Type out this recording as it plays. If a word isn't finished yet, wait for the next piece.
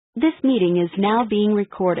This meeting is now being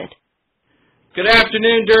recorded. Good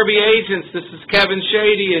afternoon, Derby agents. This is Kevin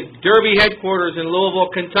Shady at Derby headquarters in Louisville,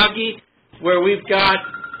 Kentucky, where we've got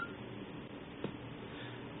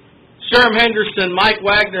Sherm Henderson, Mike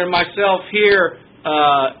Wagner, and myself here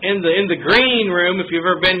in the green room, if you've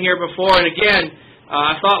ever been here before. And again,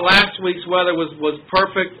 I thought last week's weather was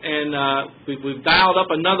perfect, and we've dialed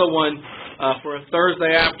up another one for a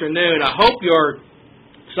Thursday afternoon. I hope you're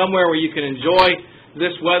somewhere where you can enjoy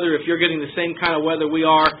this weather, if you're getting the same kind of weather we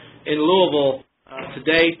are in Louisville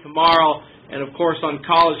today, tomorrow, and of course on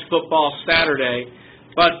college football Saturday.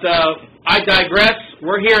 But I digress.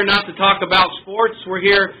 We're here not to talk about sports. We're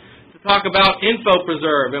here to talk about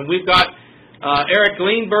InfoPreserve, and we've got Eric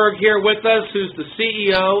Greenberg here with us, who's the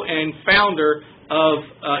CEO and founder of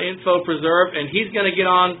InfoPreserve, and he's going to get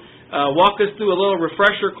on, walk us through a little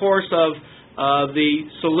refresher course of the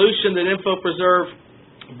solution that InfoPreserve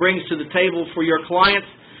brings to the table for your clients,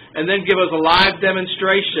 and then give us a live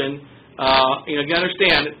demonstration. You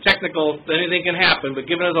understand, technical, anything can happen, but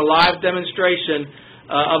giving us a live demonstration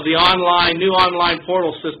of the new online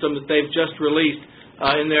portal system that they've just released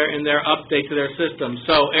in their update to their system.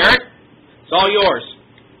 So, Eric, it's all yours.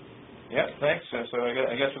 Yeah, thanks. So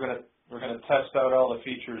I guess we're gonna test out all the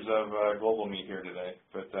features of Global Meet here today.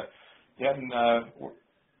 But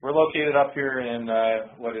we're located up here in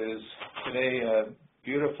what is today a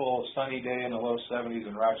beautiful sunny day in the low 70s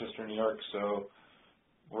in Rochester, New York, so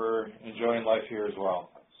we're enjoying life here as well.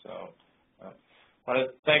 So I want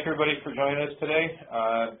to thank everybody for joining us today.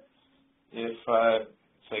 If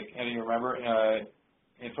it's like any of you remember,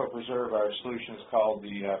 InfoPreserve, our solution is called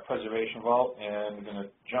the Preservation Vault, and we're going to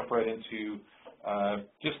jump right into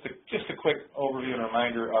just a quick overview and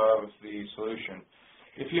reminder of the solution.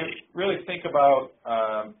 If you really think about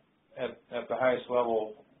at the highest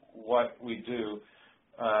level what we do,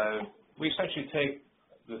 we essentially take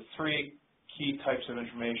the three key types of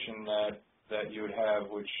information that you would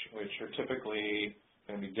have, which are typically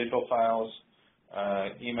going to be digital files,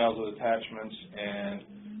 emails with attachments, and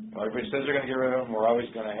everybody says they're going to get rid of them. We're always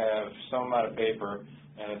going to have some amount of paper,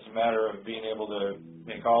 and it's a matter of being able to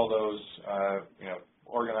make all those,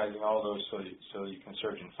 organizing all those so you can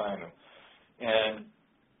search and find them. And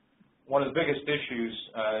one of the biggest issues,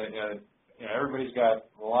 everybody's got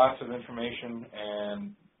lots of information,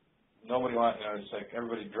 and nobody wants, it's like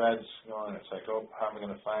everybody dreads going, it's like, oh, how am I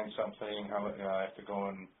going to find something? How I have to go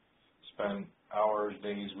and spend hours,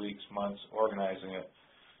 days, weeks, months organizing it.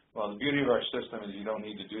 Well, the beauty of our system is you don't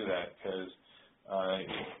need to do that, because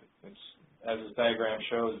it's, as this diagram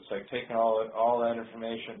shows, it's like taking all that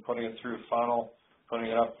information, putting it through a funnel, putting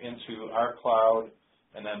it up into our cloud,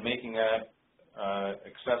 and then making that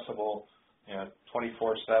accessible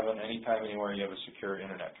 24/7, anytime, anywhere you have a secure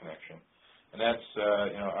internet connection. And that's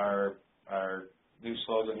our new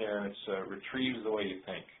slogan here, and it's retrieves the way you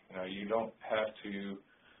think. You don't have to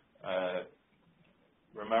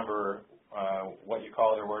remember what you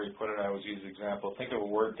call it or where you put it. I always use the example. Think of a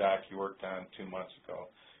Word doc you worked on 2 months ago,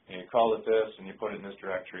 and you called it this, and you put it in this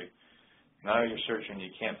directory. Now you're searching,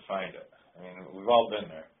 you can't find it. I mean, we've all been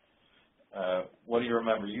there. What do you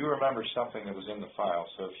remember? You remember something that was in the file.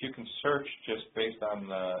 So if you can search just based on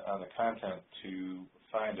the content to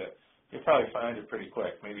find it, you'll probably find it pretty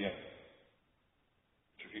quick. Maybe a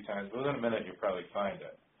few times, but within a minute you'll probably find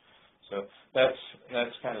it. So that's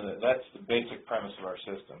the basic premise of our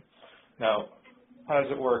system. Now, how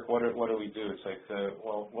does it work? What do we do? It's like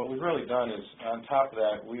what we've really done is, on top of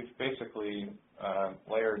that, we've basically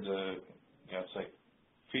layered it's like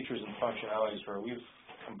features and functionalities where we've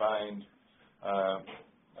combined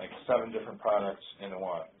like 7 different products into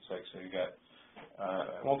one. It's like, so you got,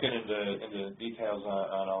 I won't get into details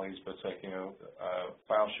on all these, but it's like,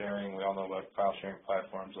 file sharing. We all know about file sharing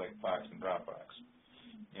platforms like Box and Dropbox.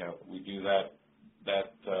 We do that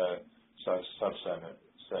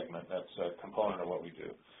segment. That's a component of what we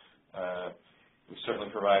do. We certainly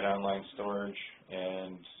provide online storage,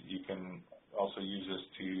 and you can also use this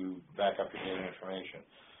to back up your data information.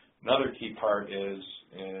 Another key part is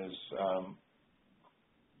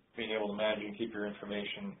being able to manage and keep your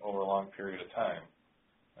information over a long period of time.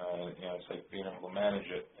 It's like being able to manage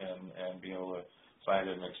it and being able to find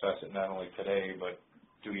it and access it not only today, but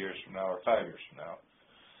 2 years from now or 5 years from now.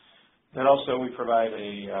 Then also we provide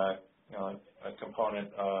a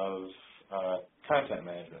component of content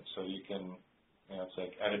management. So you can, it's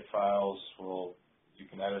like edit files. You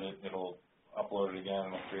can edit it. It'll upload it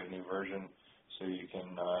again and create a new version, so you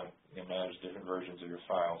can manage different versions of your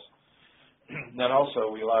files. Then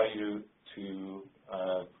also we allow you to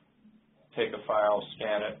take a file,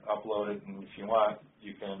 scan it, upload it, and if you want,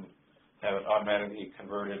 you can have it automatically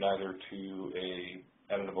converted either to a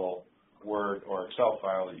editable or Excel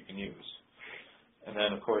file that you can use. And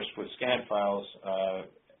then, of course, with scan files,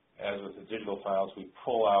 as with the digital files, we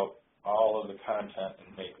pull out all of the content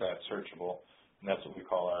and make that searchable, and that's what we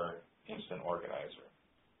call our instant organizer.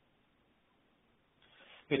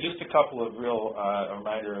 Okay, just a couple of a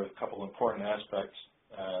reminder of a couple important aspects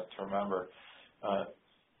to remember.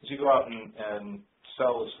 As you go out and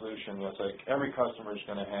sell a solution, it's like every customer is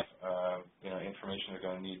going to have information they're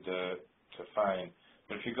going to need to find.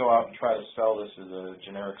 But if you go out and try to sell this as a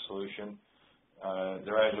generic solution,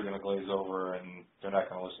 their eyes are going to glaze over and they're not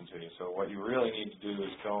going to listen to you. So what you really need to do is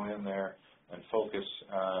go in there and focus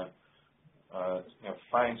on,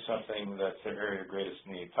 find something that's their area of greatest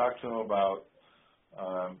need. Talk to them about,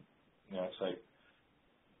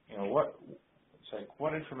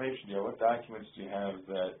 what information do you have, what documents do you have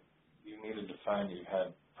that you needed to find that you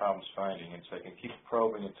had problems finding? It's like, and keep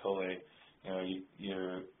probing until they,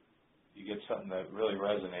 you get something that really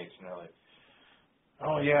resonates, and they're like,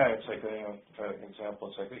 oh yeah, it's like, for example,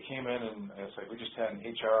 it's like they came in and it's like we just had an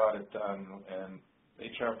HR audit done, and the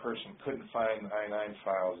HR person couldn't find the I-9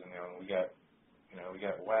 files, and we got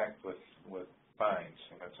whacked with fines.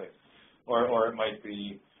 It's like, or it might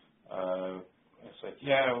be, it's like,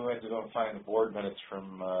 yeah, we had to go and find the board minutes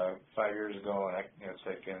from 5 years ago, and it's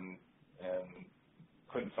like, and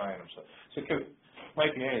couldn't find them. So it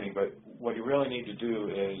might be anything, but what you really need to do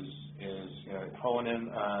is hone in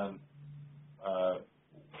on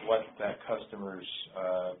what that customer's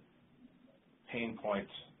pain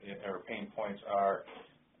points are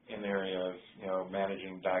in the area of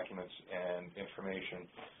managing documents and information.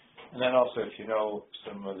 And then also, if you know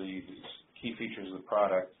some of these key features of the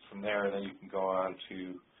product, from there then you can go on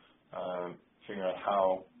to figure out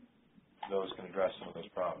how those can address some of those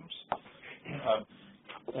problems.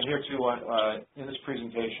 And here too, in this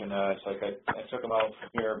presentation, it's like I took them out from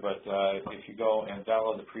here, but if you go and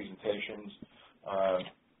download the presentations,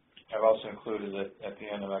 I've also included it at the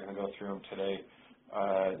end. I'm not going to go through them today.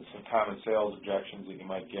 Some common sales objections that you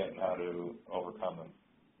might get and how to overcome them.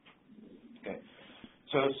 Okay.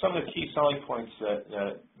 So some of the key selling points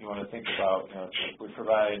that you want to think about, we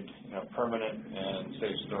provide permanent and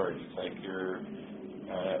safe storage. It's like you're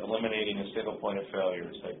eliminating a single point of failure.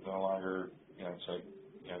 It's like no longer, it's like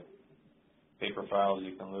paper files,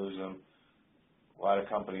 you can lose them. A lot of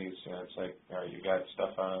companies, it's like you got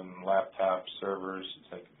stuff on laptops, servers.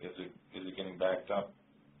 It's like, is it getting backed up?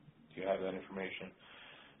 Do you have that information?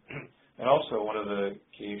 And also, one of the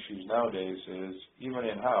key issues nowadays is, even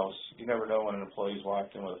in-house, you never know when an employee's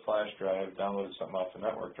walked in with a flash drive, downloaded something off the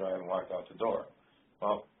network drive, and walked out the door.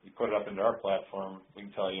 Well, you put it up into our platform, we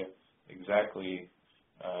can tell you exactly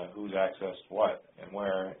who's accessed what and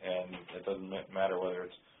where, and it doesn't matter whether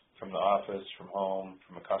it's from the office, from home,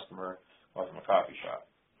 from a customer, or from a coffee shop.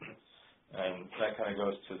 And that kind of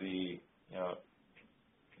goes to the,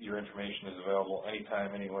 your information is available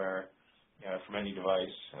anytime, anywhere, from any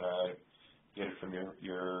device. Get it from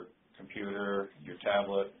your computer, your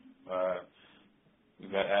tablet.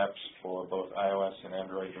 We've got apps for both iOS and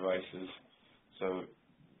Android devices. So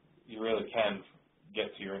you really can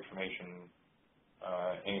get to your information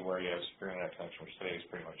anywhere you have a secure internet connection, which today is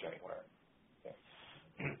pretty much anywhere. Okay.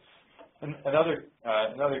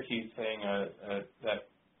 Another key thing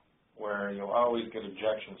that where you'll always get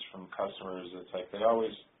objections from customers, it's like they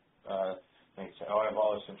always think, oh, I have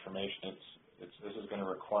all this information. This is going to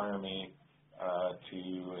require me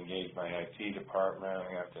to engage my IT department. I'm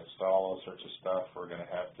going to have to install all sorts of stuff. We're going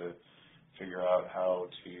to have to figure out how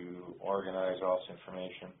to organize all this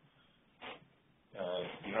information.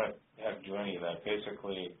 You don't have to do any of that.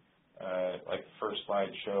 Basically, like the first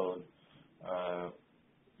slide showed,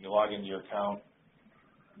 you log into your account,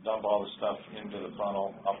 dump all the stuff into the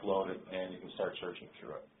funnel, upload it, and you can start searching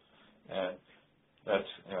through it. And that's,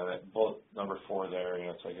 that bullet number 4 there,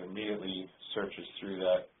 it's like it immediately searches through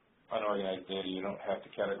that unorganized data. You don't have to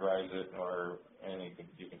categorize it or anything.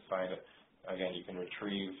 You can find it. Again, you can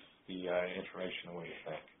retrieve the information the way you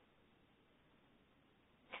think.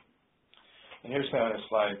 And here's kind of a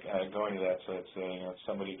slide going to that. So it's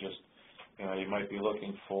somebody just, you might be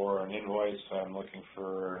looking for an invoice. I'm looking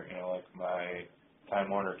for, like my Time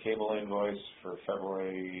Warner cable invoice for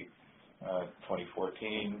February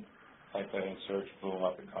 2014. Type that in search, boom,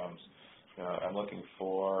 up it comes. I'm looking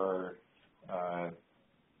for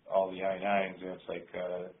all the I-9s, and it's like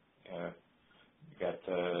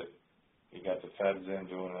you got the feds in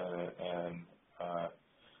doing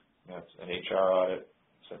it's an HR audit.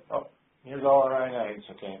 So, oh, here's all our I-9s.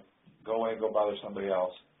 Okay, go away, go bother somebody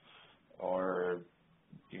else. Or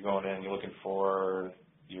you're going in, you're looking for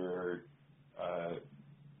your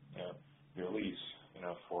lease,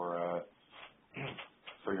 for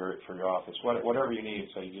for your office, whatever you need.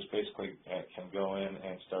 So you just basically can go in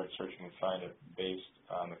and start searching and find it based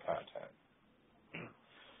on the content.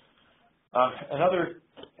 Another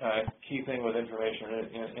key thing with information,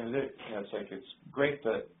 it's like it's great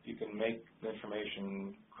that you can make the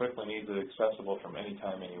information quickly and easily accessible from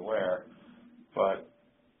anytime, anywhere, but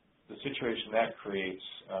the situation that creates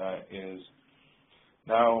is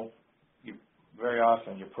now very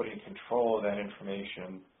often you're putting control of that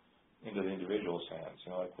information into the individual's hands.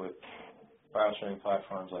 Like with file sharing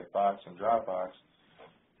platforms like Box and Dropbox,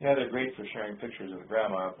 yeah, they're great for sharing pictures of the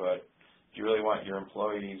grandma, but do you really want your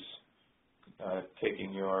employees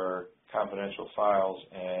taking your confidential files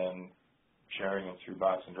and sharing them through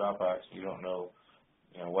Box and Dropbox? You don't know,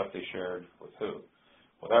 what they shared with who.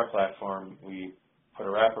 With our platform, we put a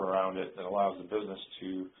wrapper around it that allows the business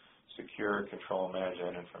to secure, control, and manage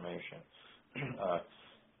that information.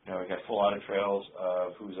 We got full audit trails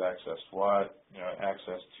of who's accessed what,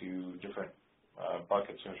 access to different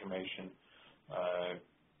buckets of information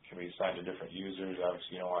can be assigned to different users.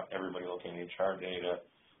 Obviously, you don't want everybody looking at HR data,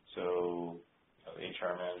 so the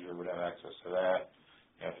HR manager would have access to that.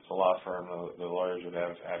 If it's a law firm, the lawyers would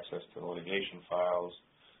have access to the litigation files.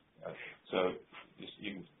 So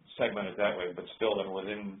you can segment it that way, but still then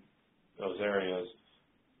within those areas,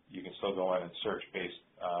 you can still go in and search based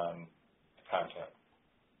on the content.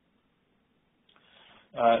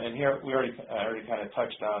 And here we already kind of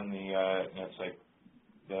touched on the it's like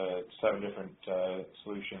the 7 different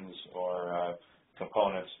solutions or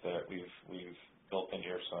components that we've built in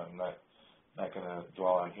here, so I'm not going to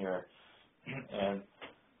dwell on here. And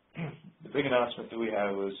the big announcement that we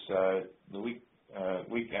had was the week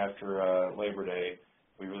after Labor Day,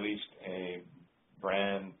 we released a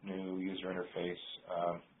brand new user interface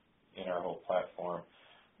in our whole platform.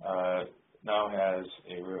 Now has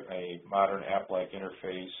a modern app-like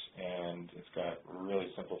interface, and it's got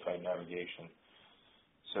really simplified navigation.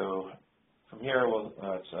 So from here,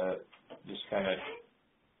 let's just kind of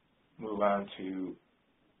move on to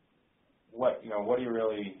what do you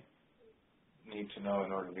really need to know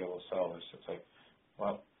in order to be able to sell this. It's like,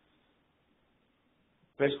 well,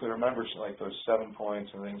 basically remember like those 7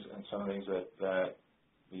 points and things, and some of the things that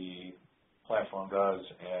the platform does,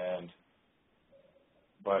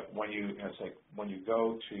 but when you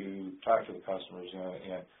go to talk to the customers,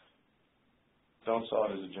 don't sell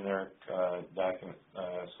it as a generic document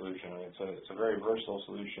solution. I mean, it's a very versatile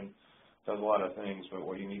solution, does a lot of things, but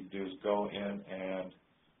what you need to do is go in and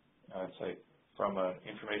from an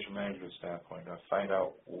information management standpoint, find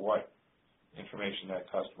out what information that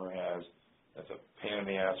customer has that's a pain in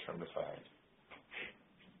the ass for them to find.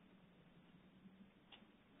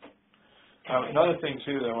 Another thing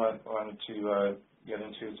too that I wanted to get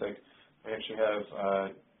into is like we actually have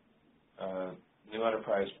new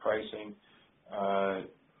enterprise pricing.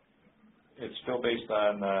 It's still based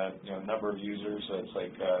on number of users. So it's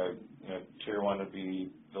like tier 1 would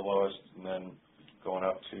be the lowest, and then going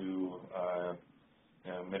up to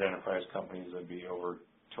mid-enterprise companies would be over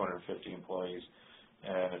 250 employees,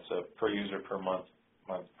 and it's a per user per month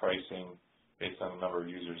pricing based on the number of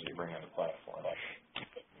users you bring on the platform.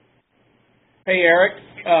 Hey, Eric,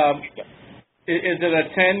 is it a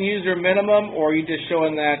 10-user minimum, or are you just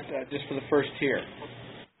showing that just for the first tier?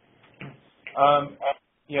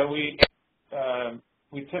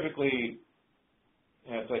 We typically,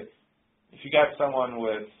 it's like if you got someone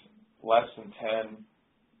with less than 10,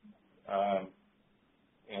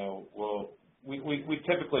 we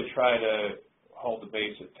typically try to hold the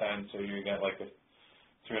base at 10, so you get like a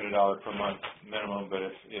 $300 per month minimum. But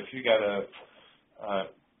if you got a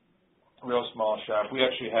real small shop, we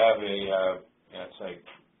actually have a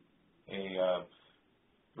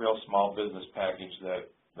real small business package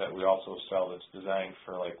that we also sell that's designed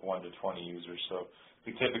for like 1 to 20 users. So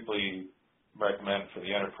we typically recommend for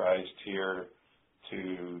the enterprise tier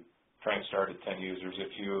to try and start at 10 users.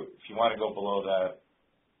 If you want to go below that,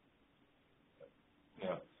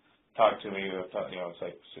 talk to me. It's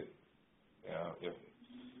like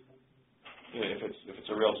if it's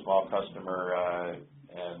a real small customer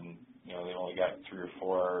and they only got 3 or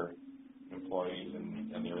 4 employees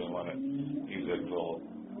and they really want to use it,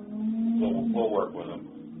 we'll work with them.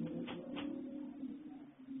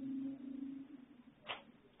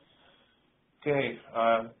 Okay,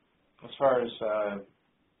 as far as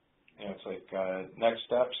next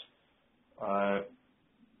steps.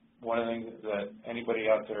 One of the things that anybody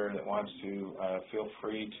out there that wants to feel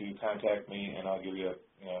free to contact me, and I'll give you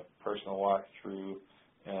a personal walkthrough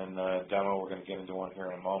and demo. We're going to get into one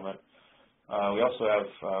here in a moment. We also have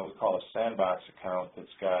what we call a sandbox account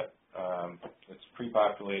that's got it's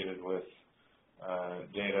pre-populated with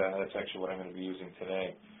data. That's actually what I'm going to be using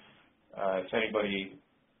today. If anybody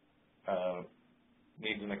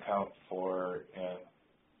needs an account for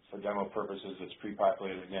demo purposes that's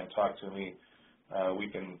pre-populated, again, talk to me. We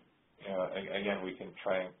can, again, we can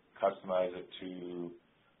try and customize it to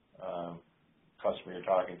customer you're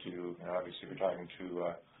talking to. Obviously, if you're talking to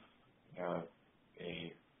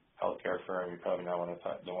a healthcare firm, you probably don't want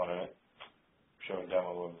to show a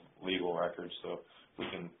demo of legal records, so we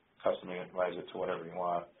can customize it to whatever you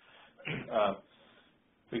want.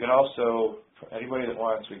 We can also, anybody that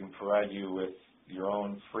wants, we can provide you with your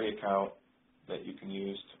own free account that you can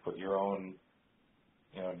use to put your own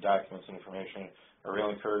documents and information. I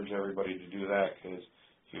really encourage everybody to do that, because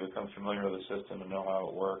if you become familiar with the system and know how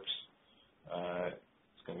it works,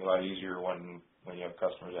 it's going to be a lot easier when you have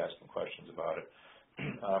customers asking questions about it.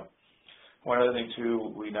 One other thing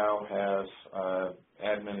too, we now have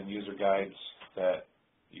admin and user guides that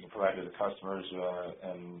you can provide to the customers,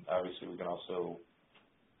 and obviously we can also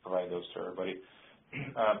provide those to everybody.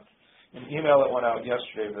 An email that went out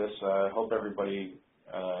yesterday for this, I hope everybody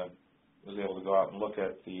was able to go out and look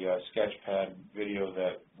at the Sketchpad video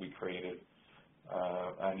that we created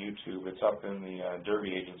on YouTube. It's up in the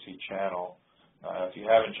Derby Agency channel. If you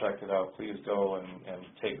haven't checked it out, please go and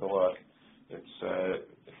take a look. It's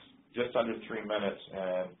just under 3 minutes,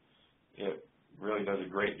 and it really does a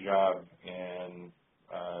great job in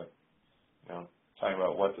talking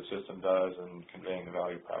about what the system does and conveying the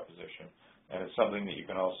value proposition. And it's something that you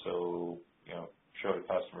can also show to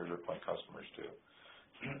customers or point customers to.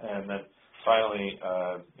 And then finally,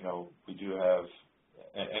 we do have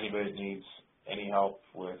anybody that needs any help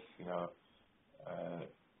with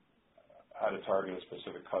how to target a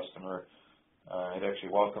specific customer. I'd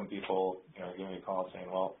actually welcome people giving me a call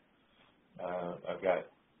saying, well, I've got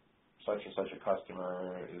such and such a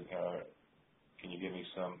customer, can you give me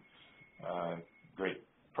some great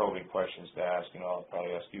probing questions to ask? I'll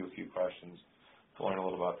probably ask you a few questions to learn a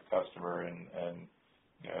little about the customer and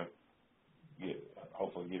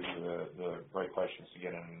hopefully give you the right questions to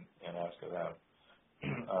get in and ask of them.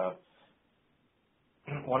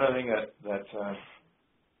 One other thing that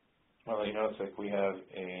it's like we have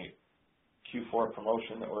a Q4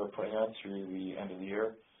 promotion that we're putting on through the end of the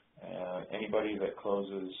year. Anybody that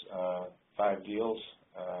closes 5 deals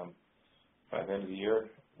by the end of the year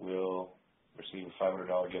will receive a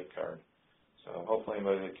 $500 gift card. So hopefully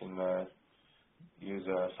anybody that can use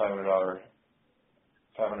 $500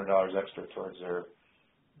 extra towards their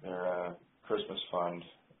Christmas fund,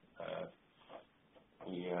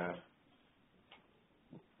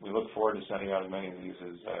 we look forward to sending out as many of these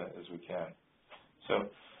as we can. So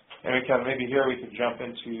anyway, Kevin, maybe here we could jump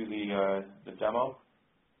into the demo.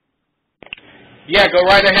 Yeah, go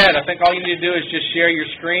right ahead. I think all you need to do is just share your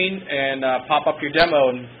screen and pop up your demo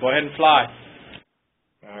and go ahead and fly.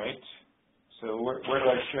 All right. So where do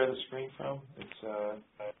I share the screen from? It's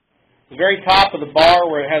the very top of the bar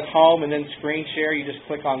where it has home and then screen share. You just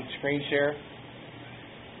click on screen share.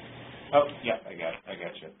 Oh, yeah, I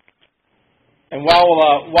got you. And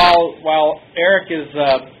while Eric is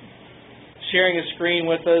sharing his screen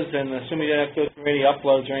with us, and assuming you don't have to go through any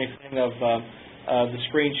uploads or anything of the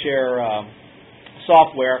screen share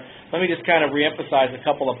software, let me just kind of reemphasize a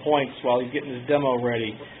couple of points while he's getting his demo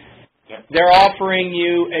ready. Yeah. They're offering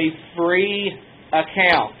you a free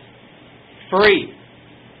account. Free.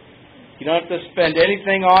 You don't have to spend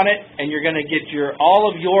anything on it, and you're going to get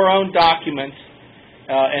all of your own documents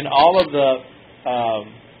and all of the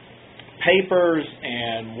papers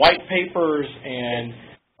and white papers and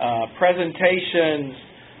presentations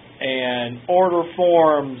and order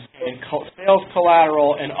forms and sales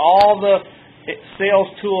collateral and all the sales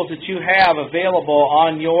tools that you have available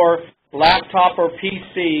on your laptop or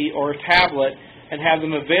PC or tablet, and have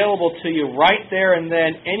them available to you right there and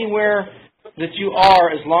then anywhere that you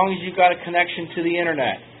are, as long as you've got a connection to the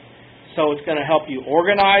Internet. So it's going to help you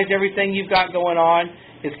organize everything you've got going on.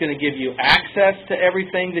 It's going to give you access to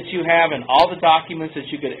everything that you have and all the documents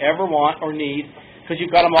that you could ever want or need, because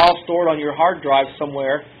you've got them all stored on your hard drive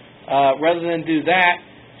somewhere. Rather than do that,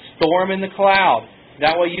 store them in the cloud.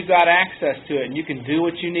 That way you've got access to it and you can do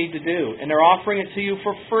what you need to do. And they're offering it to you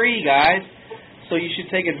for free, guys. So you should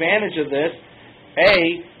take advantage of this.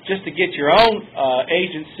 A, just to get your own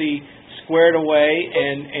agency squared away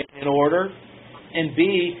and in order. And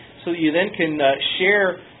B, so that you then can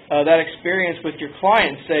share that experience with your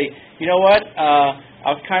client and say, you know what,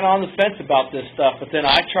 I was kind of on the fence about this stuff, but then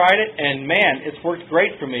I tried it, and man, it's worked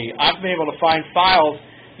great for me. I've been able to find files,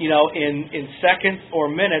 in seconds or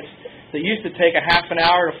minutes that used to take a half an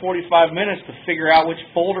hour to 45 minutes to figure out which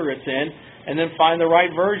folder it's in and then find the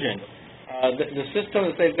right version. the system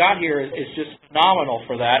that they've got here is just phenomenal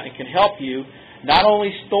for that. It can help you not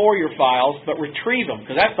only store your files, but retrieve them,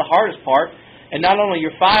 because that's the hardest part. And not only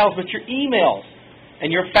your files, but your emails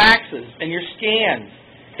and your faxes and your scans.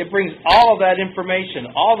 It brings all of that information,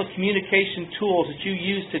 all the communication tools that you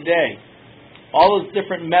use today, all those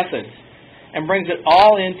different methods, and brings it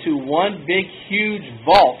all into one big, huge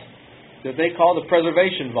vault that they call the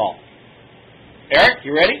preservation vault. Eric,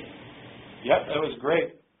 you ready? Yep, that was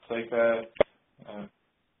great. It's like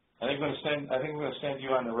I think I'm going to send you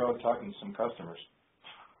on the road talking to some customers.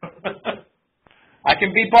 I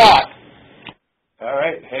can be bought. All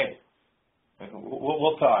right. Hey,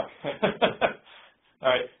 we'll talk. All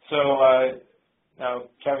right. So now,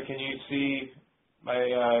 Kevin, can you see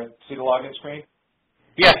see the login screen?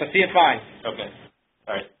 Yes, I see it fine. Okay.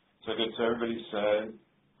 All right. So good. So everybody's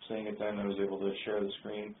seeing it then. I was able to share the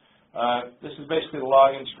screen. This is basically the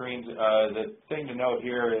login screen. The thing to note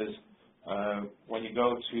here is when you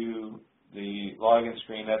go to the login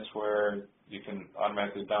screen, that's where you can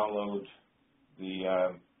automatically download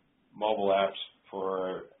the mobile apps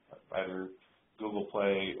for either Google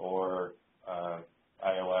Play or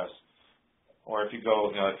iOS. Or if you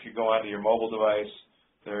go onto your mobile device,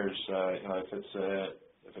 there's if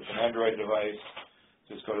it's an Android device,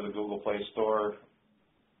 just go to the Google Play Store,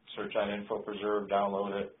 search on InfoPreserve,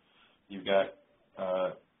 download it. You've got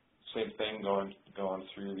same thing going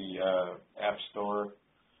through the App Store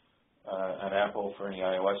on Apple for any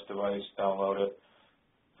iOS device. Download it.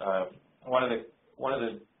 One of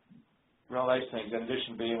the real nice things, in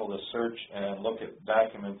addition to being able to search and look at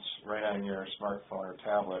documents right on your smartphone or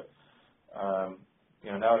tablet,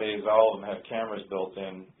 nowadays all of them have cameras built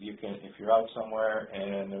in. You can, if you're out somewhere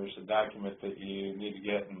and there's a document that you need to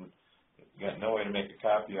get and you got no way to make a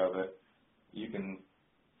copy of it, you can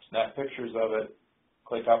snap pictures of it,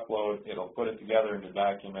 click upload, it'll put it together in the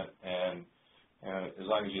document, and as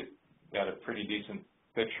long as you got a pretty decent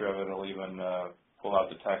picture of it, it'll even pull out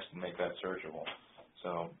the text and make that searchable.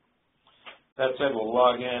 So that said, we'll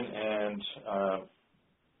log in and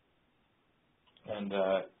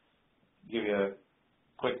give you a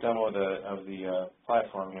quick demo of the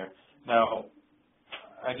platform here. Now,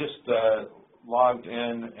 I just logged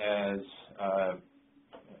in as a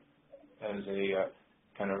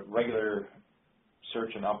kind of regular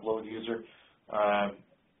search and upload user.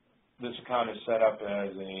 This account is set up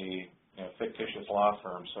as a fictitious law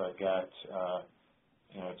firm, so I've got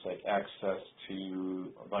it's like access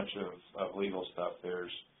to a bunch of legal stuff.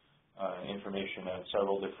 There's information on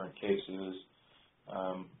several different cases.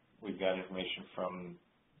 We've got information from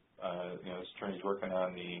this attorney's working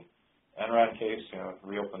on the Enron case.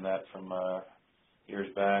 Reopened that from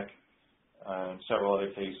years back, and several other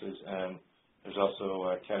cases. And there's also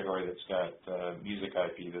a category that's got music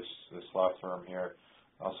IP. This law firm here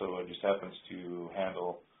also just happens to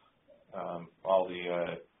handle all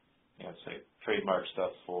the say trademark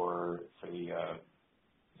stuff for the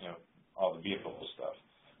all the vehicle stuff.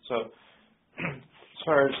 So as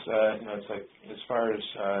far as it's like as far as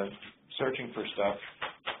searching for stuff,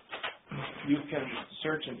 you can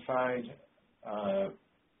search and find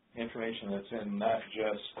information that's in not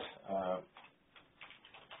just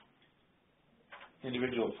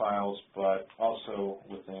individual files, but also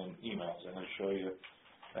within emails. I'm going to show you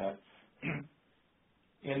that.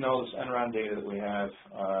 In those Enron data that we have,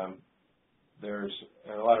 there's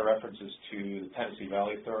a lot of references to the Tennessee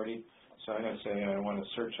Valley Authority. So I'm going to say I want to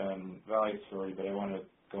search on Valley Authority, but I want to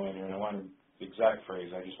go in here and I want the exact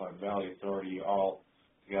phrase. I just want Valley Authority all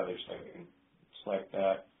together, so I can select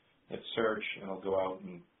that, hit search, and it'll go out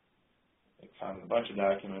and it found a bunch of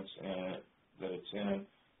documents that it's in.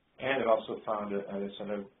 And it also found it, and it said,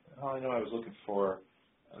 I know I was looking for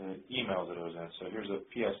the email that it was in. So here's a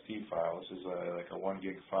PST file. This is like a 1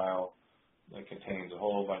 gig file that contains a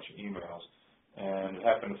whole bunch of emails. And it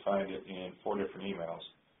happened to find it in 4 different emails.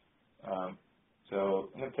 So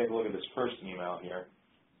I'm going to take a look at this first email here.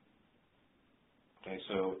 Okay,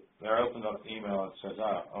 so there I opened up the email and it says,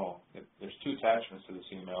 there's 2 attachments to this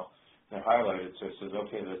email. They're highlighted, so it says,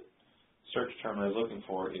 okay, the search term I was looking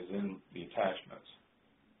for is in the attachments.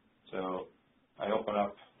 So I open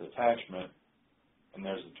up the attachment, and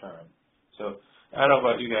there's the term. So I don't know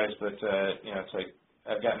about you guys, but it's like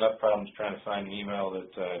I've got enough problems trying to find an email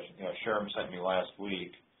that Sherm sent me last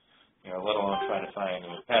week, let alone trying to find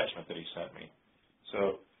an attachment that he sent me.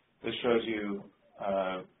 So this shows you,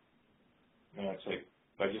 it's like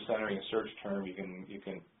by just entering a search term, you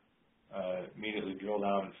can immediately drill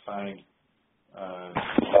down and find a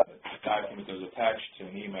document that was attached to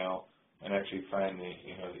an email and actually find the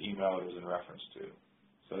email it was in reference to.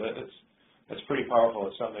 So that's pretty powerful.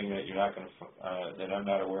 It's something that you're not going to, that I'm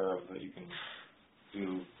not aware of that you can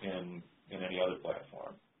do in any other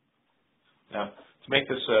platform. Now, to make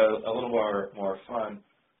this a little more fun,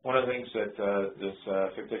 one of the things that this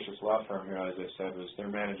fictitious law firm here, as I said, was they're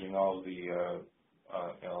managing all of the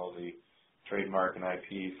all the trademark and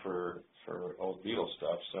IP for old Beatle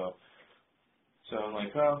stuff. So I'm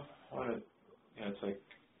like, oh, I want to, it's like,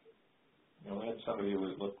 we had somebody who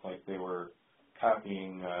looked like they were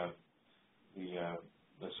copying the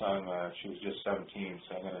song "She Was Just 17,"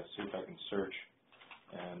 so I'm going to see if I can search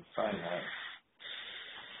and find that.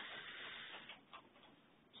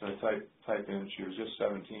 So I type in "She Was Just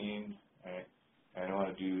 17," right? And I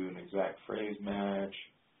want to do an exact phrase match.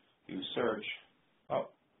 Do search. Oh,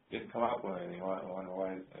 didn't come up with anything. I wonder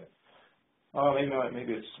why. Oh,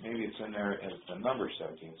 maybe it's in there as the number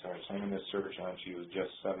 17. Sorry, so I'm going to search on "She Was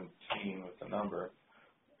Just 17" with the number,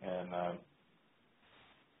 and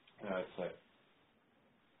it's like,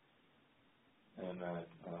 and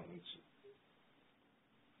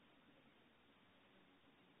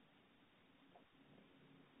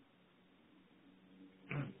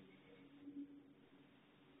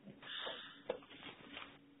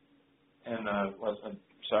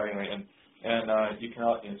sorry, and you can,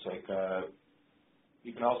 it's like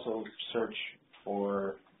you can also search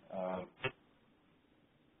for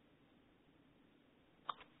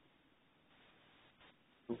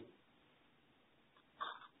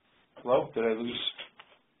hello, did I lose?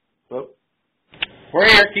 Hello? We're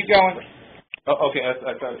here. Keep going. Oh, okay. I thought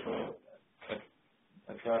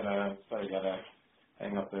I got to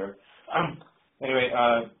hang up there. Anyway,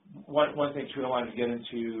 one thing too I wanted to get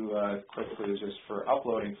into quickly is just for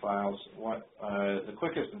uploading files. The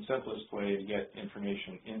quickest and simplest way to get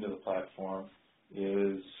information into the platform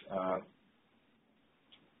is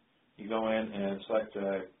you go in and select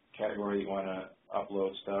a category you want to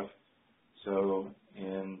upload stuff. So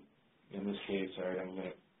in this case, all right, I'm going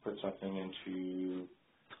to put something into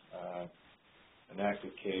an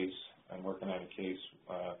active case. I'm working on a case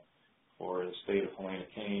for the state of Helena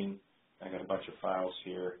Kane. I got a bunch of files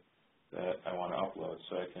here that I want to upload,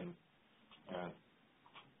 so I can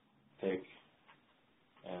take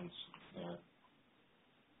and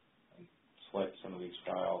select some of these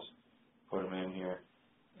files, put them in here,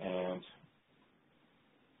 and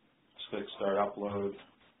just click Start Upload.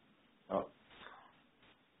 Oh,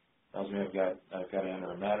 tells me I've got to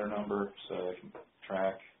enter a matter number so I can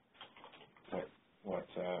track what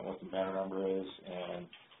the matter number is and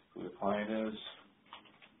who the client is,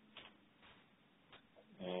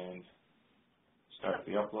 and start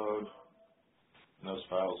the upload. And those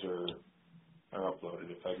files are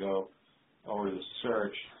uploaded. If I go over to the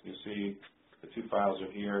search, you see the two files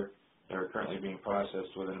are here. They're currently being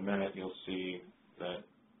processed. Within a minute, you'll see that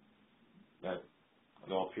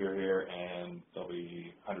they'll appear here and they'll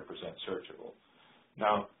be 100% searchable.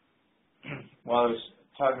 Now, while I was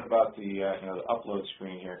talking about the the upload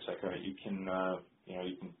screen here, it's like, all right, you can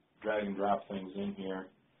you can drag and drop things in here,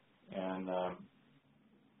 and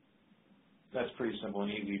that's pretty simple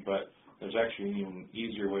and easy. But there's actually an even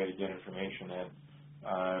easier way to get information in.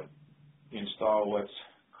 Install what's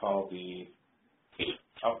called the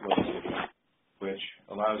upload ticket, which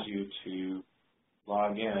allows you to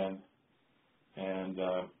log in and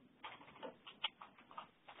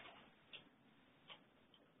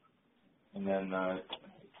then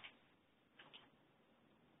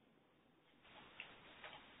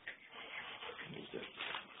use it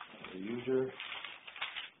as a user.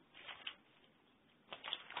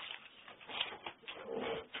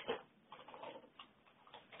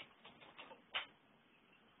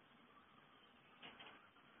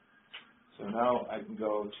 So now I can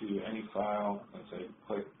go to any file and say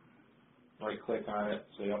right-click on it,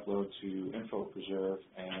 say upload to InfoPreserve,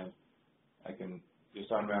 and I can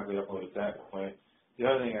just automatically upload it that way. The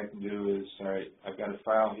other thing I can do is, all right, I've got a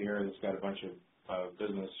file here that's got a bunch of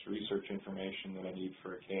business research information that I need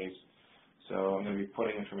for a case. So I'm going to be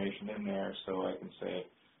putting information in there, so I can say,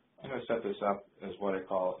 I'm going to set this up as what I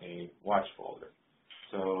call a watch folder.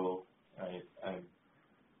 So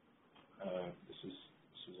this is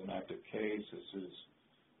an active case. This is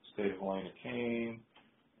state of Helena Kane,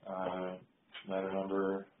 matter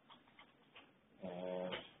number,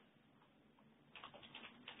 and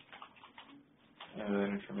enter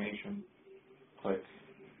that information. Click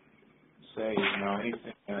save. Now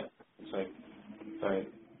anything that it's like, if I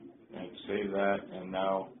save that, and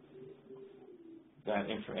now that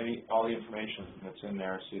all the information that's in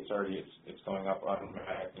there, see, it's going up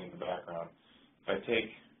automatically in the background. If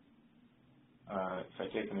I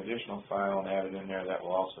take an additional file and add it in there, that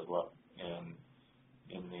will also go up in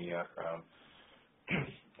the background.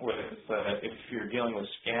 if you're dealing with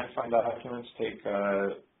scan file documents, take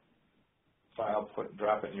a file,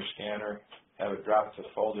 drop it in your scanner, have it drop to the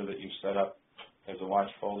folder that you set up as a watch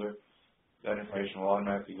folder. That information will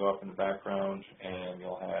automatically go up in the background, and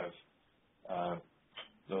you'll have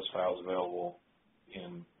those files available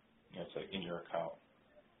in, say, in your account.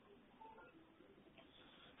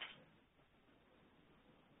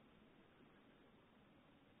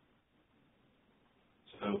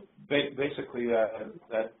 So basically,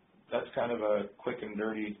 that's kind of a quick and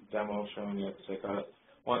dirty demo showing you. It's like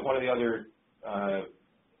one of the other,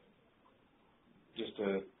 just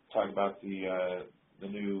to talk about the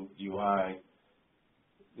new UI.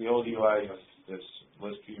 The old UI has this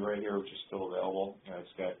list view right here, which is still available.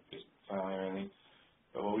 It's got just filing and everything.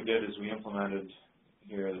 But what we did is we implemented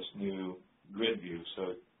here this new grid view.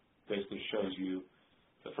 So it basically shows you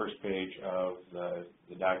the first page of the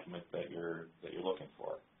document that you're looking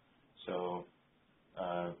for. So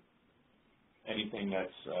anything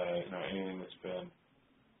that's anything that's been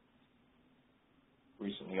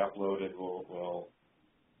recently uploaded will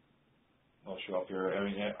show up here. I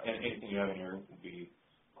mean, anything you have in here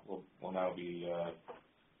will now be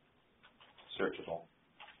searchable.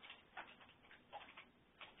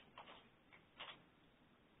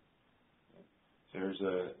 There's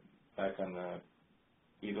back on the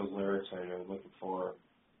Beatles lyrics, I was looking for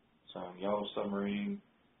some Yellow Submarine.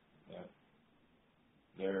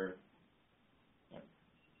 There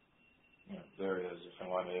it is. If I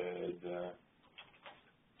wanted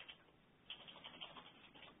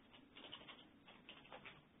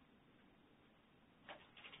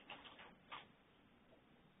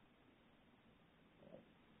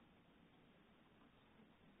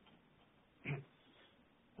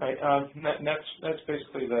right, that's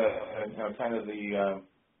basically the kind of the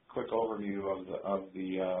quick overview of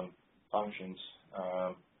the functions.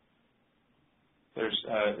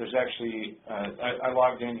 There's actually I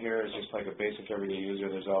logged in here as just like a basic everyday user.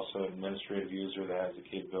 There's also an administrative user that has the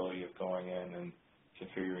capability of going in and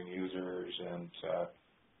configuring users and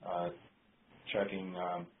checking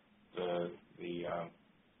the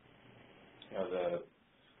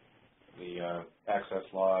access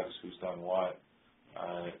logs, who's done what.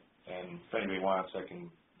 And if anybody wants, I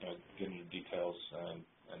can get into details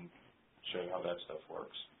and show you how that stuff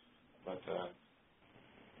works. But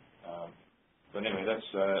anyway,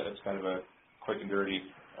 that's kind of a quick and dirty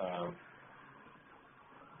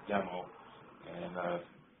demo, and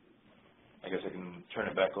I guess I can turn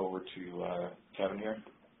it back over to Kevin here.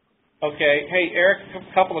 Okay. Hey, Eric,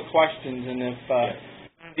 a couple of questions, and if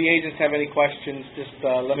the agents have any questions, just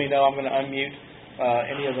let me know. I'm going to unmute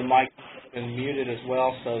any of the mics and muted as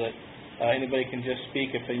well, so that anybody can just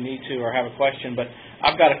speak if they need to or have a question. But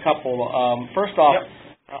I've got a couple. First off,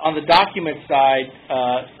 on the document side,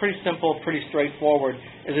 it's pretty simple, pretty straightforward.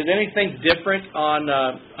 Is it anything different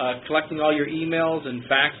on collecting all your emails and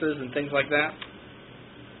faxes and things like that?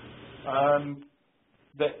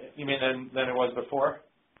 You mean than it was before?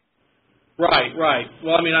 Right.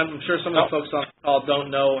 Well, I mean, I'm sure some of the folks on the call don't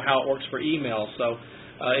know how it works for email, so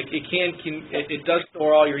it does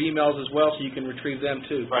store all your emails as well, so you can retrieve them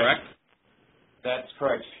too, correct? That's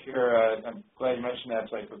correct. Here, I'm glad you mentioned that.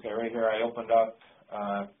 It's like, okay, right here I opened up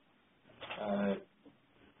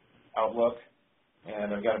Outlook,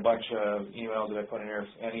 and I've got a bunch of emails that I put in here.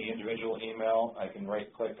 Any individual email, I can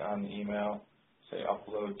right-click on the email, say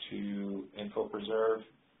upload to InfoPreserve.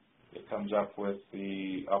 It comes up with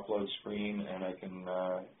the upload screen, and I can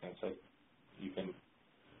it's like you can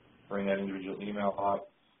bring that individual email up.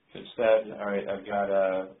 Instead, all right, I've got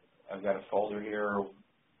a folder here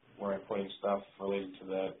where I'm putting stuff related to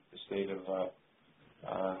the state of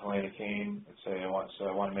Helena Kane. And say I want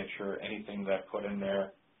to make sure anything that I put in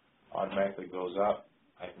there automatically goes up.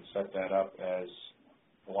 I can set that up as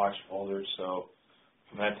a watch folder. So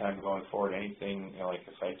from that time going forward, anything like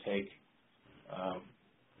if I take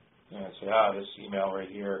say this email right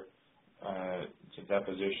here, it's a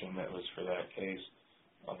deposition that was for that case.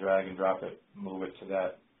 I'll drag and drop it, move it to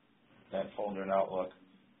that folder in Outlook.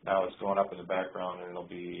 Now it's going up in the background, and it'll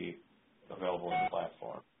be available in the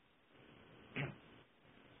platform.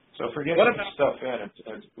 So for getting stuff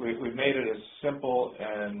in, we've made it as simple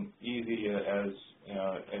and easy as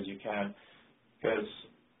you can, because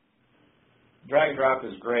drag and drop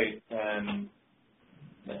is great, and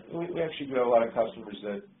we actually do have a lot of customers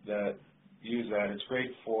that use that. It's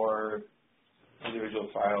great for individual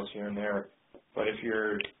files here and there. But if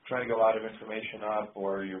you're trying to get a lot of information up,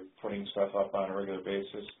 or you're putting stuff up on a regular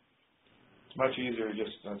basis, it's much easier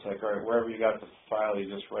it's like, all right, wherever you got the file, you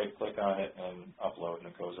just right-click on it and upload, and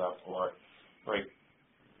it goes up. Or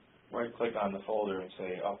right-click on the folder and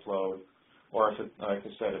say upload, or if it, like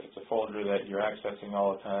I said, if it's a folder that you're accessing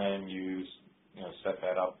all the time, you set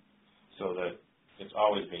that up so that it's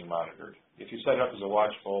always being monitored. If you set it up as a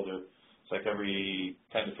watch folder, it's like every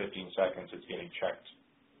 10 to 15 seconds it's getting checked.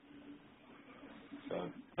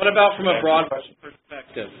 So, what about from a broad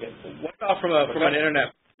perspective? What about from an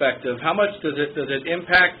internet perspective? How much does it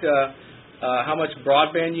impact how much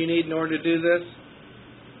broadband you need in order to do this?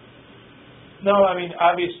 No, I mean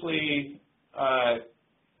obviously,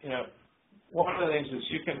 one of the things is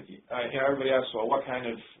you can. Everybody asks, well, what kind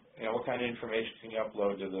of information can you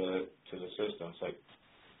upload to the system? It's like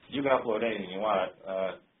you can upload anything you want.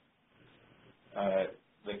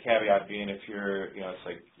 The caveat being, if you're, it's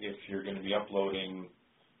like if you're going to be uploading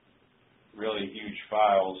really huge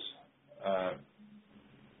files,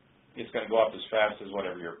 it's going to go up as fast as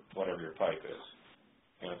whatever your pipe is.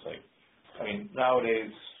 It's like, I mean,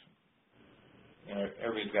 nowadays,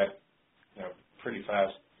 everybody's got, pretty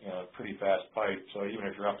fast pipe. So even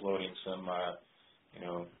if you're uploading some,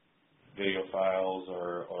 video files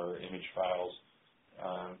or image files,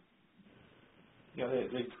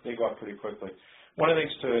 they go up pretty quickly. One of the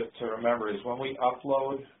things to remember is when we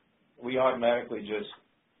upload, we automatically just,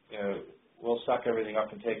 we'll suck everything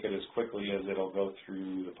up and take it as quickly as it'll go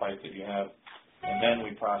through the pipe that you have, and then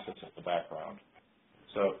we process it in the background.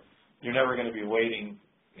 So you're never going to be waiting,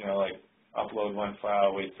 like upload one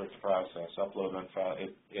file, wait for it to process, upload one file.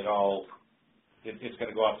 It's going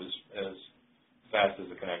to go up as fast as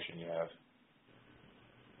the connection you have.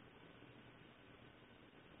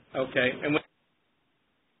 Okay, and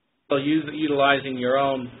utilizing your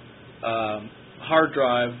own hard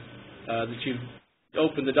drive that you've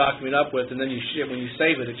opened the document up with, and then when you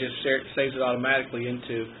save it, it just saves it automatically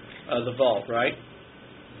into the vault, right?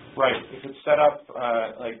 Right. If it's set up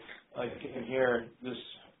like in here, this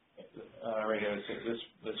right here,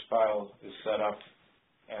 this file is set up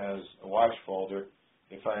as a watch folder.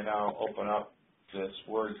 If I now open up this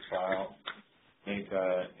Word file, make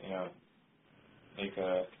a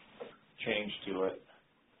change to it,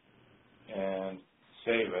 and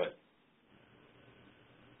save it,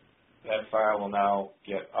 that file will now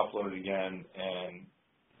get uploaded again, and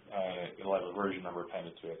it'll have a version number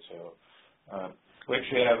appended to it. So we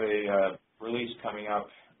actually have a release coming up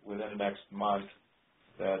within the next month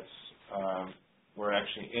that's we're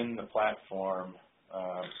actually in the platform.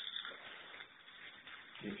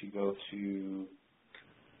 If you go to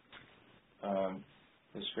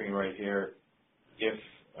the screen right here,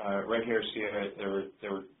 right here, see there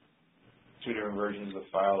were two different versions of the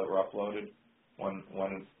file that were uploaded. One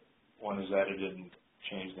is edited and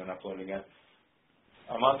changed and uploaded again.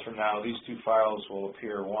 A month from now, these two files will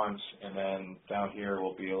appear once, and then down here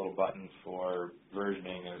will be a little button for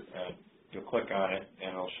versioning, and you'll click on it, and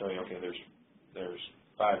it'll show you, okay, there's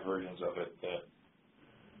 5 versions of it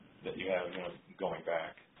that you have, going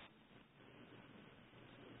back.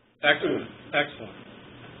 Excellent. Excellent.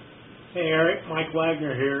 Hey, Eric, Mike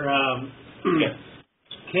Wagner here. Yes.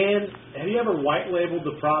 Have you ever white labeled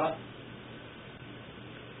the product?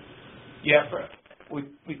 Yeah, we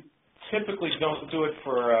typically don't do it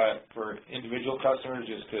for individual customers,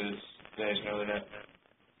 just because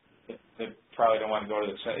they probably don't want to go to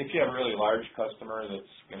the site. If you have a really large customer that's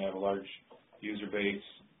going to have a large user base,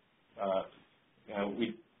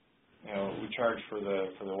 we charge for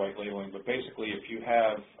the white labeling. But basically, if you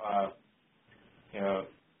have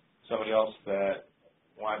somebody else that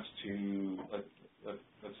wants to,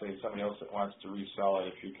 let's say somebody else that wants to resell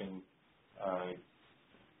it, if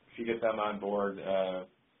you get them on board as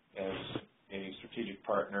a strategic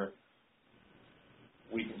partner,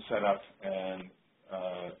 we can set up a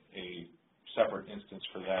separate instance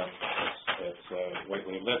for them that's white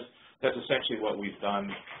labeled. That's essentially what we've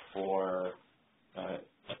done for,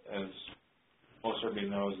 as most everybody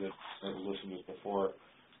knows that has listened to us before,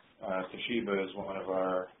 Toshiba is one of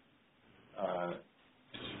our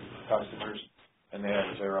customers, and they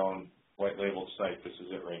have their own white labeled site. This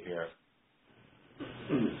is it right here.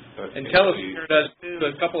 So and Telesphere does too.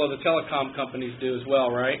 A couple of the telecom companies do as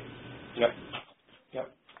well, right? Yep.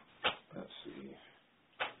 Let's see.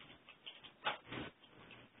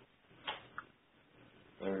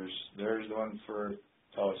 There's the one for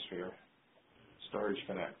Telesphere, Storage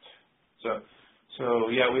Connect. So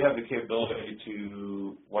yeah, we have the capability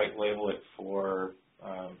to white label it for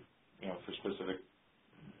for specific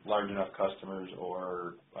large enough customers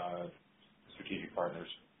or strategic partners.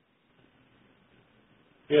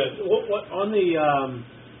 Yeah. What on the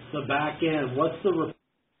back end? What's the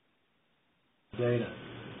data?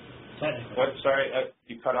 Technically. What? Sorry,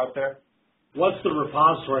 you cut out there. What's the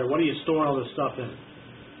repository? What are you storing all this stuff in?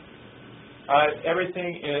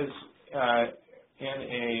 Everything is in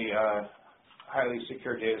highly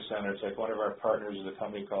secure data centers. Like one of our partners is a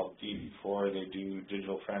company called D4. They do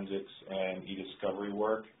digital forensics and e-discovery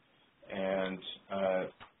work. And a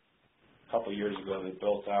couple of years ago, they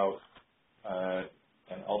built out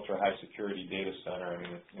an ultra-high security data center. I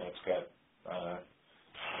mean, it's got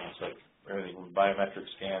it's like everything from biometric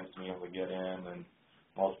scans to be able to get in, and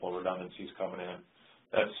multiple redundancies coming in.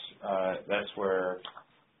 That's where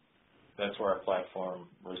our platform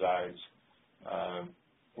resides.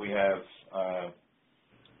 We have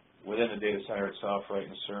within the data center itself, right in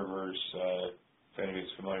the servers. If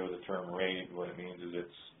anybody's familiar with the term RAID, what it means is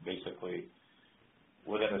it's basically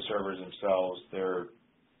within the servers themselves. There are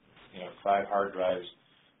 5 hard drives.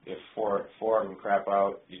 If four of them crap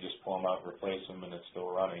out, you just pull them out and replace them, and it's still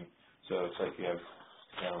running. So it's like you have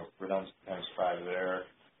redundancy times 5 there.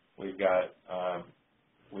 We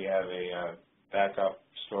have a backup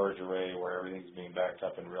storage array where everything's being backed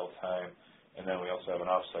up in real time, and then we also have an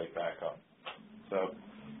offsite backup. So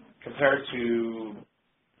compared to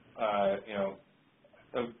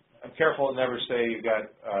I'm careful to never say you got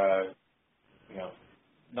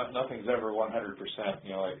nothing's ever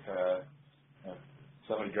 100%.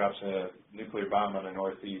 Somebody drops a nuclear bomb on the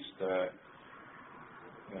Northeast.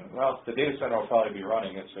 Well, the data center will probably be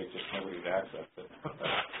running. It's like just nobody would access it.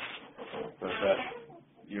 But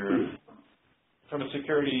from a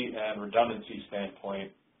security and redundancy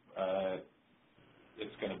standpoint,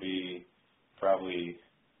 it's going to be probably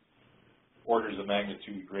orders of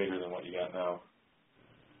magnitude greater than what you got now.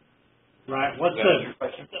 Right. What's your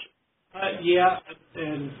question? Yeah,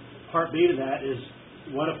 and part B to that is,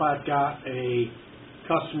 what if I've got a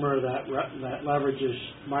customer that leverages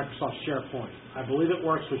Microsoft SharePoint? I believe it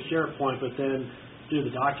works with SharePoint, but then do the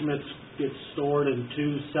documents get stored in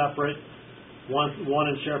 2 separate, one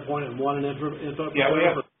in SharePoint and one in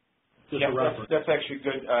InfoPreserve? Yeah, that's actually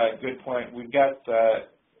good point. We've got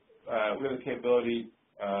we have the capability,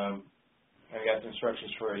 and we got the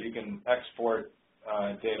instructions for it. You can export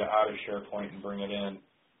data out of SharePoint and bring it in.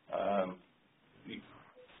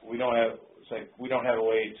 We don't have a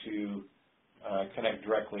way to connect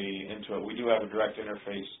directly into it. We do have a direct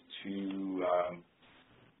interface to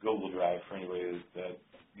Google Drive for anybody that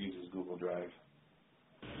uses Google Drive.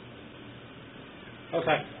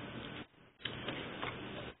 Okay.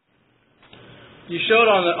 You showed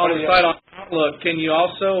on the site on Outlook. Can you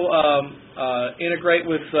also integrate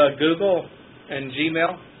with Google and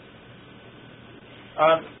Gmail?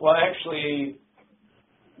 Well, actually,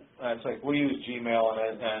 it's like we use Gmail,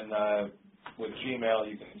 and with Gmail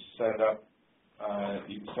you can set it up.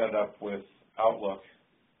 You can set it up with Outlook,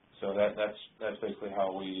 so that's basically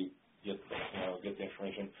how we get the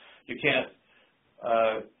information. You can't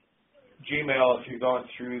Gmail, if you're going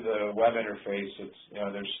through the web interface. It's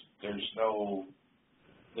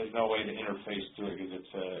there's no way to interface to it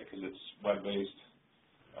because it's web based.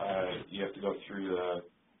 You have to go through the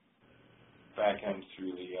back end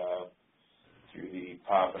through the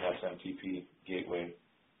POP and SMTP gateway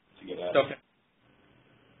to get at it. Okay.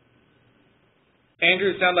 Andrew,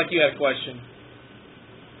 it sounds like you had a question.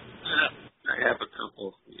 I have a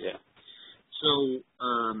couple, yeah. So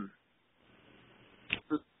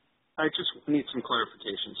I just need some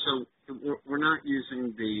clarification. So we're not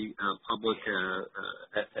using the public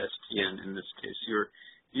STN in this case.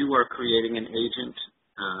 You are creating an agent,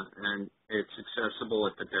 and it's accessible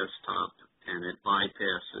at the desktop, and it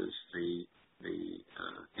bypasses the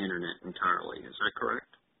internet entirely. Is that correct?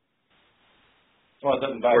 Well, it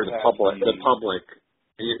doesn't bypass or the public.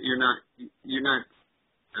 You're not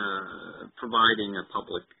providing a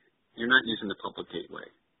public. You're not using the public gateway.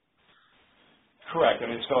 Correct. I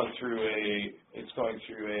mean, it's going through a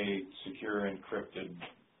secure encrypted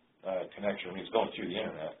connection. I mean, it's going through the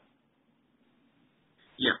internet.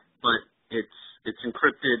 Yeah, but it's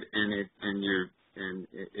encrypted, and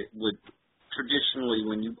it would traditionally,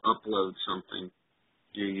 when you upload something,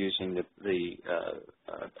 you're using the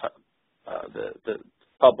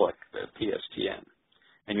public, the PSTN,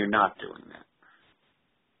 and you're not doing that.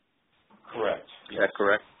 Correct. Is that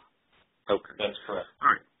correct? Okay. That's correct. All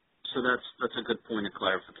right. So that's a good point of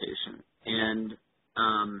clarification. And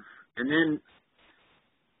then,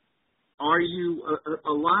 are you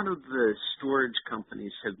a lot of the storage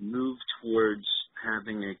companies have moved towards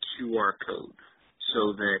having a QR code,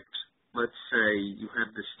 so that, let's say you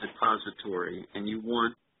have this depository and you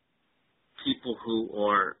want people who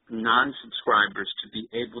are non-subscribers to be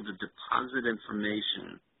able to deposit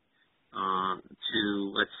information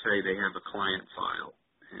to, let's say they have a client file,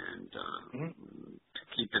 and to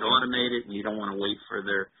keep it automated, and you don't want to wait for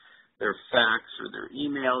their fax or their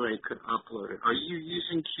email, they could upload it. Are you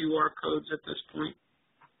using QR codes at this point?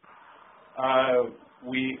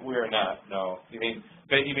 We are not. No. You mean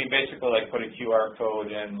basically like put a QR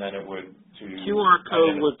code in, then it would to QR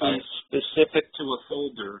code would be specific to a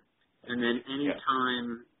folder, and then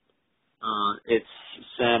anytime it's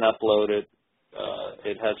sent, uploaded,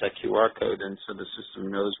 it has that QR code, and so the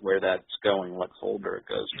system knows where that's going, what folder it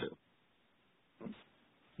goes to.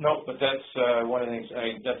 No, but that's one of the things. I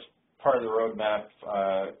mean, that's part of the roadmap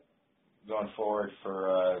going forward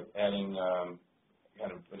for adding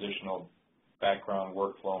kind of additional background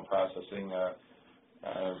workflow and processing.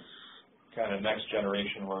 Kind of next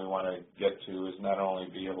generation where we want to get to is not only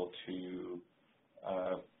be able to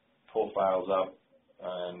pull files up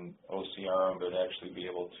and OCR them, but actually be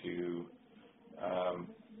able to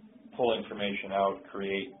pull information out,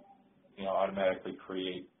 create, automatically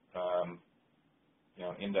create,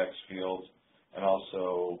 index fields, and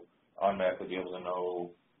also automatically be able to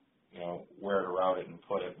know, where to route it and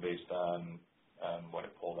put it based on what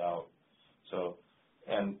it pulled out. So,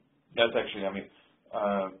 and that's actually,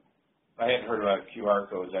 I hadn't heard about QR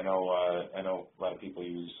codes. I know a lot of people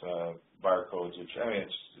use barcodes, which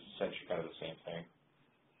it's essentially kind of the same thing.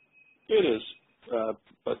 It is,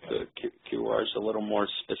 but the QR is a little more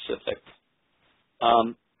specific.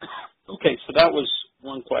 Okay, so that was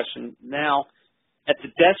one question. Now, at the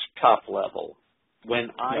desktop level,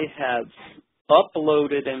 when I have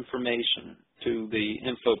uploaded information to the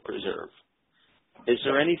InfoPreserve, is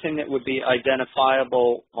there anything that would be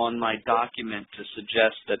identifiable on my document to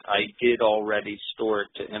suggest that I did already store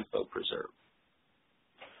it to InfoPreserve?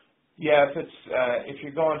 Yeah, if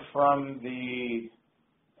you're going from the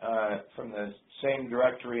same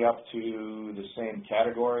directory up to the same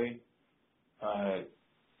category,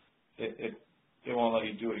 it won't let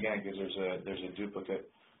you do it again because there's a duplicate.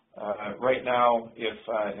 Right now, if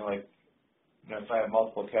I have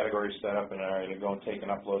multiple categories set up and I go and take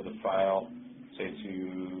and upload the file, say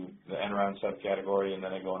to the Enron subcategory, and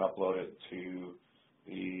then I go and upload it to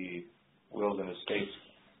the Wills and Estates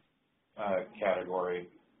category,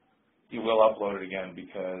 you will upload it again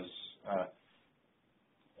because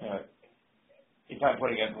if I'm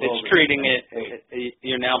putting it in Wills, it's treating it.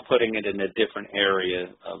 You're now putting it in a different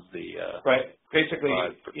area of the right. Basically,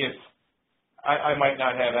 if I might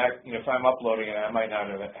not have, if I'm uploading it, I might not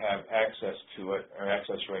have access to it or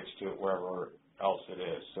access rights to it wherever else it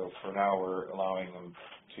is. So for now, we're allowing them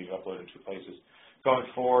to upload in two places. Going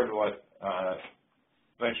forward,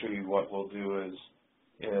 eventually what we'll do is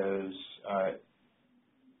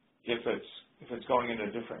if it's going into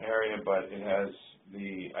a different area, but it has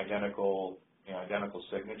the identical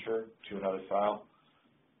signature to another file,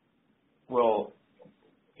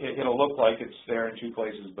 it'll look like it's there in two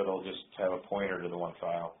places, but it'll just have a pointer to the one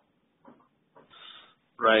file.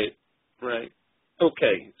 Right.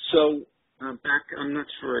 Okay, so back, I'm not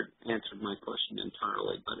sure it answered my question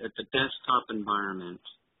entirely, but at the desktop environment,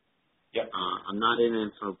 yep. I'm not in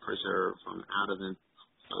InfoPreserve, I'm out of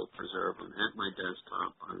InfoPreserve, I'm at my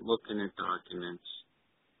desktop, I'm looking at documents.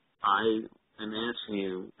 I am asking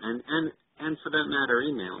you, and for that matter,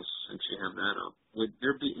 emails, since you have that up, would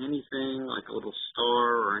there be anything like a little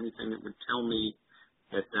star or anything that would tell me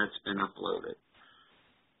that that's been uploaded?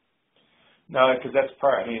 No, because that's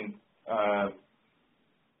part, it's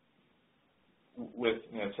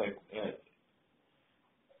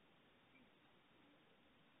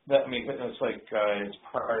like it's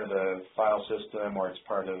part of the file system or it's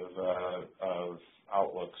part of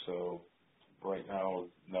Outlook. So right now,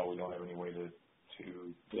 no, we don't have any way to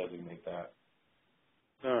designate that.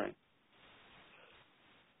 All right.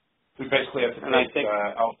 We basically have to take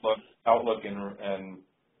Outlook and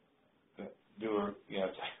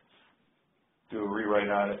do a rewrite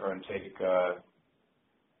on it, or take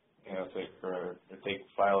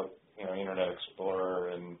file, Internet Explorer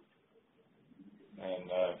and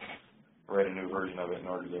write a new version of it in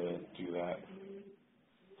order to do that.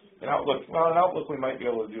 In Outlook we might be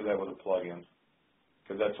able to do that with a plugin,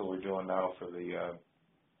 because that's what we're doing now for the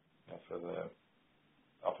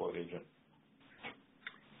upload agent.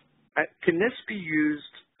 Can this be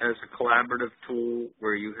used as a collaborative tool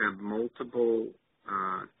where you have multiple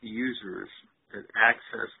users that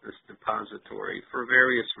access this depository for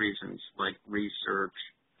various reasons, like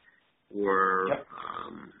research or,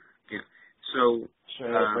 So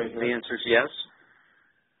the answer is yes?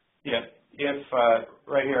 Yeah. If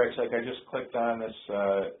right here, it's like I just clicked on this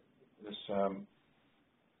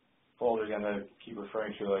folder again that I keep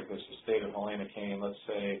referring to, like this estate of Helena Kane. Let's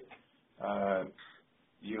say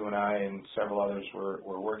you and I and several others were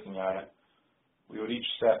working on it. We would each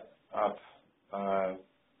set up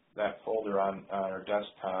that folder on our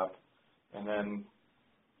desktop, and then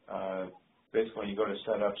basically when you go to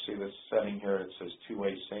set up, see this setting here, it says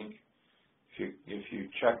two-way sync. if you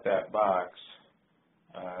check that box,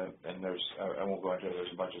 and I won't go into it.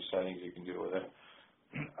 There's a bunch of settings you can do with it.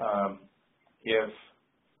 If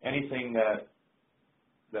anything that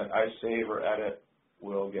I save or edit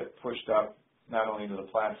will get pushed up not only to the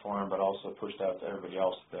platform but also pushed out to everybody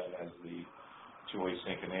else that has the two-way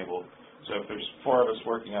sync enabled. So if there's 4 of us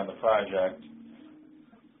working on the project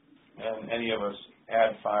and any of us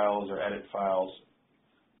add files or edit files,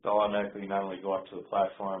 they'll automatically not only go up to the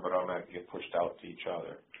platform but automatically get pushed out to each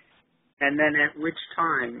other. And then at which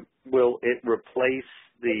time will it replace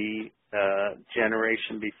the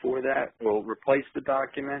generation before that? Will it replace the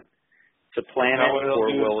document to plan it,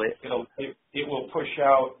 or will it? It will push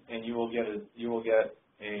out, and you will get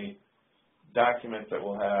a document that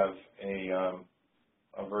will have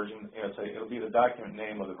a version. It'll be the document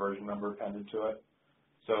name with a version number appended to it.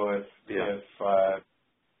 So if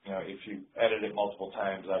you edit it multiple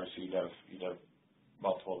times, obviously you'd have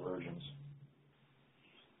multiple versions.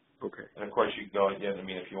 Okay. And of course, you can go. If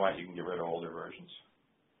you want, you can get rid of older versions.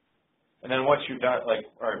 And then once you're done,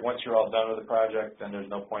 once you're all done with the project, then there's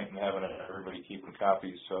no point in having everybody keeping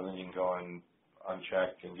copies. So then you can go and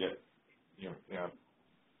uncheck and get, you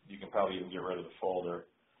can probably even get rid of the folder.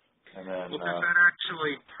 And then. Well, does that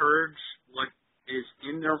actually purge what is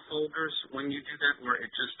in their folders when you do that, or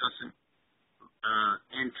it just doesn't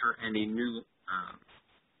enter any new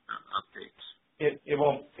updates? It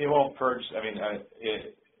won't purge.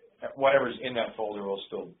 Whatever's in that folder will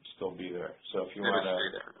still be there. So if you want to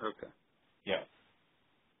stay there, okay. Yeah.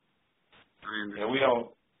 I understand. Yeah, we don't.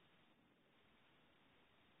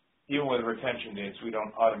 Even with retention dates, we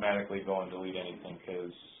don't automatically go and delete anything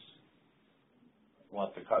because I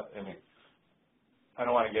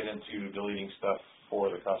don't want to get into deleting stuff for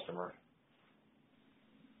the customer.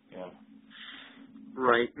 Yeah.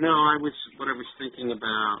 Right. No, what I was thinking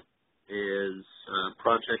about is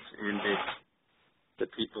projects ended. The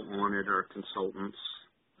people on it are consultants.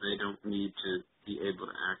 They don't need to be able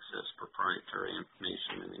to access proprietary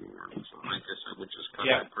information anymore. So I guess I would just cut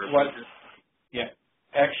that privilege.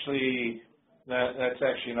 Actually, that's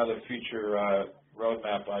actually another future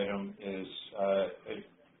roadmap item. Is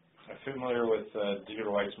familiar with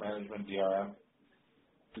digital rights management, DRM?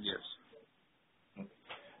 Yes.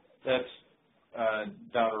 That's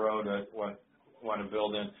down the road. What want to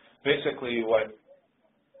build in. Basically,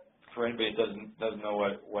 for anybody that doesn't know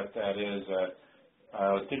what that is,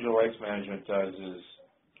 what digital rights management does is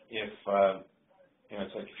it's like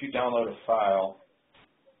if you download a file,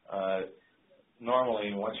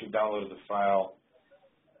 normally once you've downloaded the file,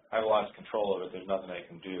 I've lost control of it. There's nothing I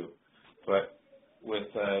can do. But with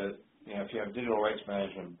if you have digital rights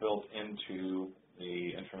management built into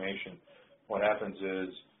the information, what happens is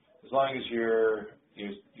as long as you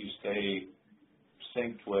stay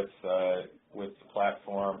synced with the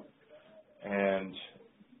platform, and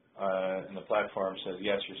the platform says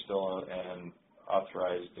yes, you're still an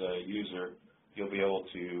authorized user, you'll be able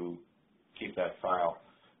to keep that file.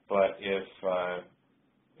 But if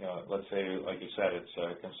let's say, like you said, it's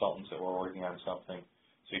consultants that were working on something,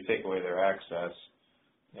 so you take away their access,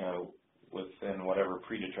 within whatever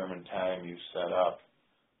predetermined time you've set up,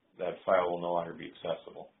 that file will no longer be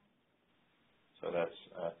accessible. So that's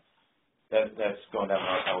going down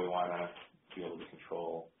how we want to be able to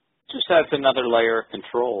control. Just adds another layer of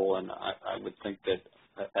control, and I would think that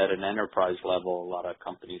at an enterprise level, a lot of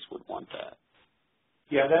companies would want that.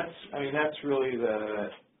 Yeah, that's really the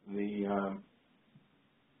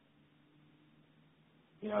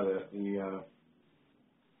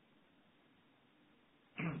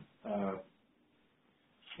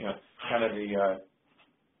kind of the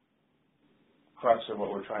crux of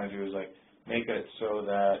what we're trying to do is make it so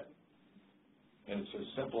that it's as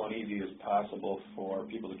simple and easy as possible for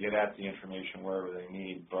people to get at the information wherever they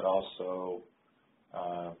need, but also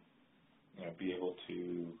be able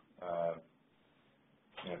to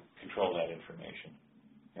control that information.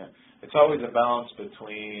 Yeah. It's always a balance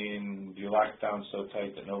between do you lock it down so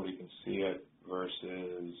tight that nobody can see it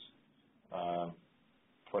versus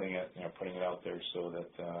putting it out there so that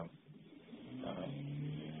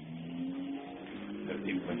that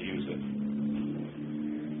people can use it.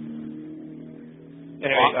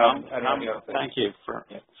 Anyway, thank you for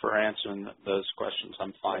answering those questions.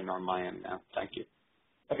 I'm fine on my end now. Thank you.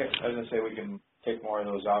 Okay, I was going to say we can take more of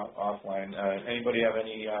those offline. Anybody have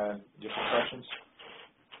any different questions?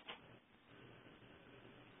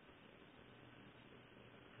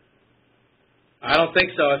 I don't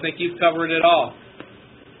think so. I think you've covered it all.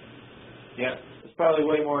 Yeah, it's probably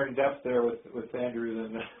way more in depth there with Andrew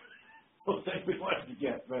than most things we wanted to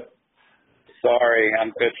get. But sorry,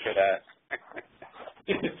 I'm good for that.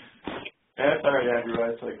 That's all right, Andrew.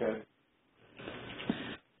 That's okay.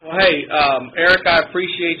 Well, hey, Eric, I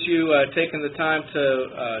appreciate you taking the time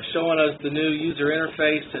to showing us the new user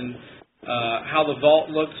interface and how the vault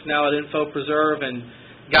looks now at InfoPreserve. And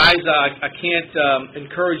guys, I can't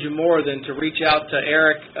encourage you more than to reach out to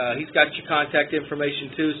Eric. He's got your contact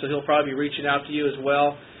information too, so he'll probably be reaching out to you as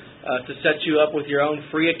well to set you up with your own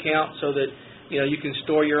free account so that you can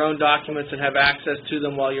store your own documents and have access to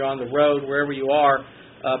them while you're on the road, wherever you are.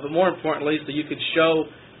 But more importantly, so you could show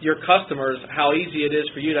your customers how easy it is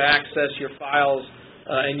for you to access your files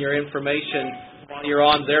and your information while you're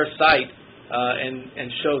on their site and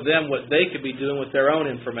show them what they could be doing with their own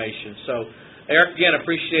information. So, Eric, again,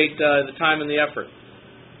 appreciate the time and the effort.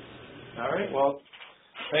 All right. Well,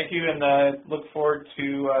 thank you, and look forward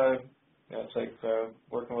to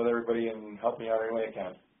working with everybody and helping you out any way I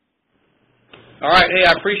can. All right. Hey,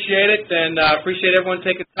 I appreciate it, and I appreciate everyone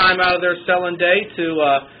taking time out of their selling day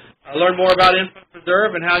to learn more about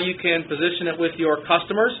InfoPreserve and how you can position it with your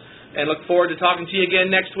customers, and look forward to talking to you again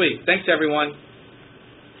next week. Thanks, everyone.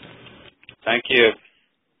 Thank you.